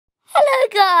Hello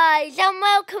guys and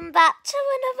welcome back to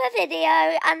another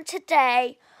video, and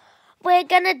today we're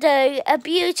going to do a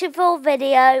beautiful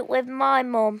video with my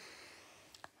mum.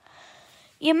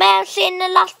 You may have seen the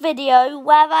last video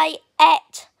where I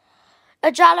ate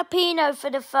a jalapeno for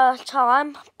the first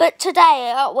time, but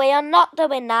today we are not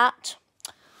doing that.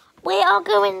 We are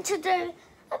going to do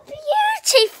a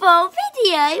beautiful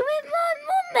video with my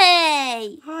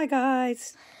mummy. Hi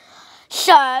guys.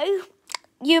 So,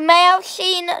 you may have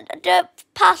seen the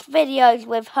past videos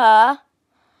with her,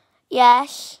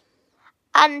 yes,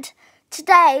 and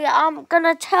today I'm going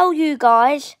to tell you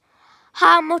guys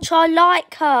how much I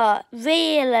like her,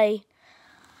 really.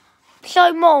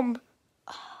 So, Mum.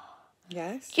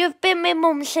 Yes? You've been with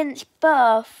Mum since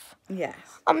birth. Yes.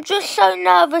 I'm just so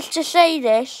nervous to say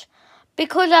this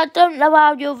because I don't know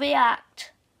how you'll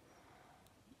react.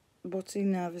 What's he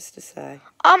nervous to say?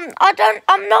 I'm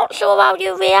not sure how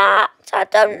you react. I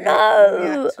don't know.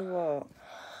 React to what?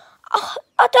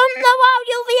 I don't know how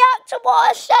you'll react to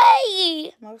what I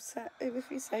say. Well,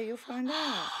 if you say, you'll find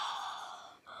out.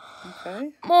 Okay.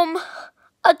 Mum,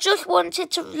 I just wanted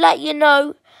to let you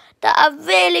know that I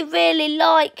really, really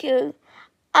like you,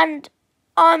 and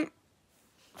I'm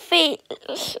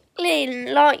feeling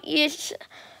like you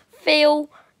feel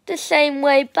the same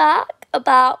way back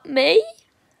about me.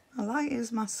 I like you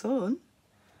as my son,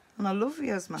 and I love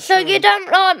you as my So son. you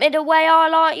don't like me the way I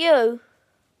like you?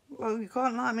 Well, you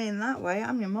can't like me in that way.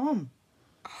 I'm your mum.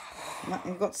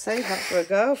 You've got to say that for a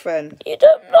girlfriend. You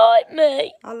don't like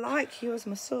me? I like you as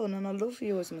my son, and I love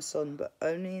you as my son, but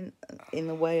only in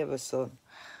the way of a son.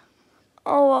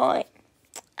 Alright.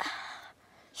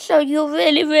 So you're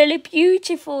really, really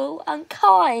beautiful and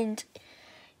kind.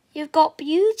 You've got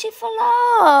beautiful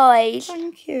eyes.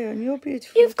 Thank you, and you're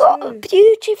beautiful You've got too. a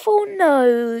beautiful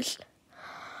nose.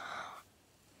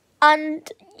 And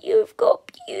you've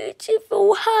got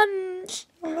beautiful hands.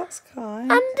 Oh, that's kind.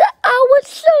 And I was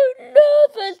so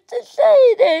nervous to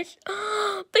say this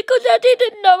because I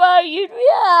didn't know how you'd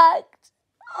react.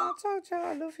 I told you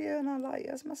I love you and I like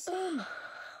you as my son.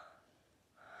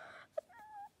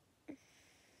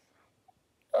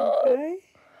 Okay?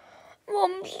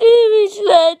 Mum,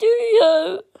 seriously, do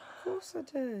you? Of course I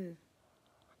do.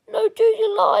 No, do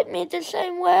you like me the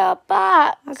same way I'm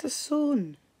back? As a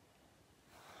son.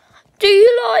 Do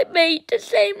you like me the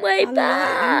same way I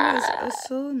back? like you as a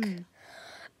son.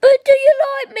 But do you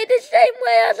like me the same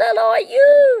way as I like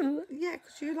you? Yeah,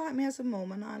 because you like me as a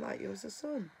mum and I like you as a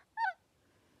son.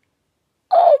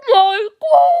 Oh my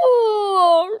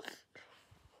God!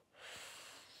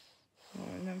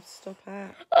 Alright, then stop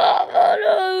out. Oh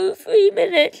no, 3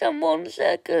 minutes and 1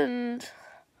 second.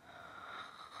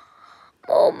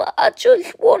 Mum, I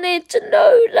just wanted to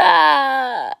know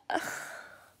that.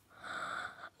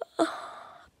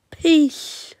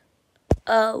 Peace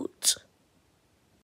out.